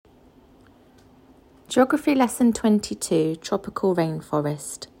Geography Lesson 22, Tropical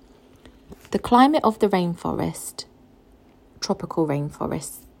Rainforest. The climate of the rainforest, tropical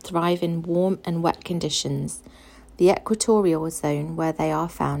rainforests, thrive in warm and wet conditions. The equatorial zone where they are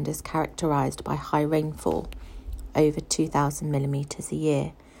found is characterised by high rainfall, over 2,000 millimetres a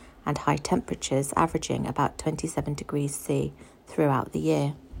year, and high temperatures averaging about 27 degrees C throughout the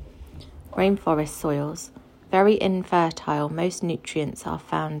year. Rainforest soils. Very infertile, most nutrients are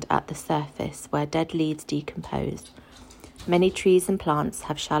found at the surface where dead leaves decompose. Many trees and plants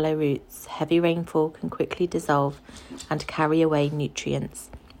have shallow roots. Heavy rainfall can quickly dissolve and carry away nutrients.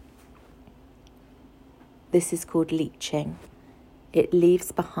 This is called leaching. It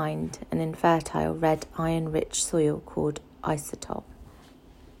leaves behind an infertile red iron-rich soil called isotop.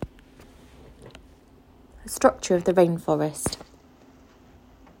 The structure of the rainforest.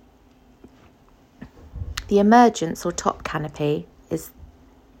 The emergence or top canopy is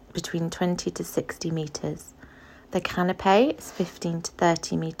between 20 to 60 metres. The canopy is 15 to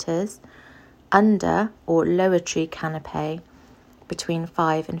 30 metres. Under or lower tree canopy between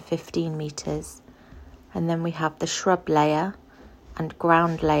 5 and 15 metres. And then we have the shrub layer and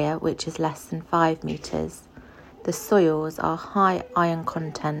ground layer, which is less than 5 metres. The soils are high iron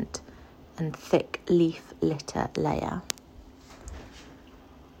content and thick leaf litter layer.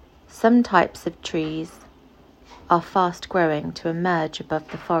 Some types of trees are fast growing to emerge above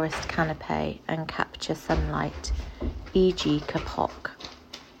the forest canopy and capture sunlight, e.g. kapok.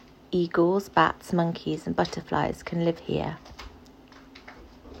 Eagles, bats, monkeys and butterflies can live here.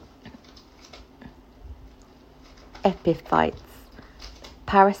 Epiphytes,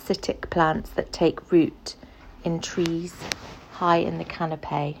 parasitic plants that take root in trees high in the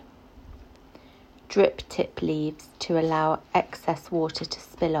canopy. Drip tip leaves to allow excess water to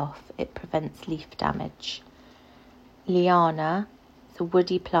spill off. It prevents leaf damage. Liana is a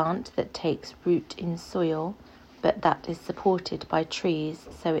woody plant that takes root in soil, but that is supported by trees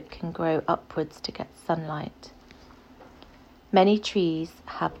so it can grow upwards to get sunlight. Many trees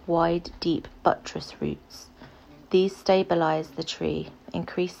have wide, deep buttress roots. These stabilise the tree,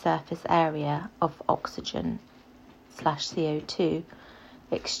 increase surface area of oxygen/CO2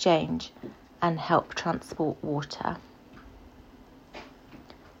 exchange, and help transport water.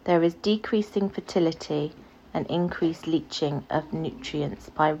 There is decreasing fertility and increased leaching of nutrients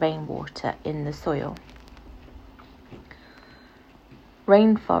by rainwater in the soil.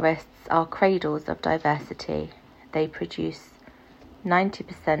 Rainforests are cradles of diversity. They produce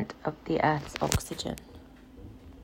 90% of the Earth's oxygen.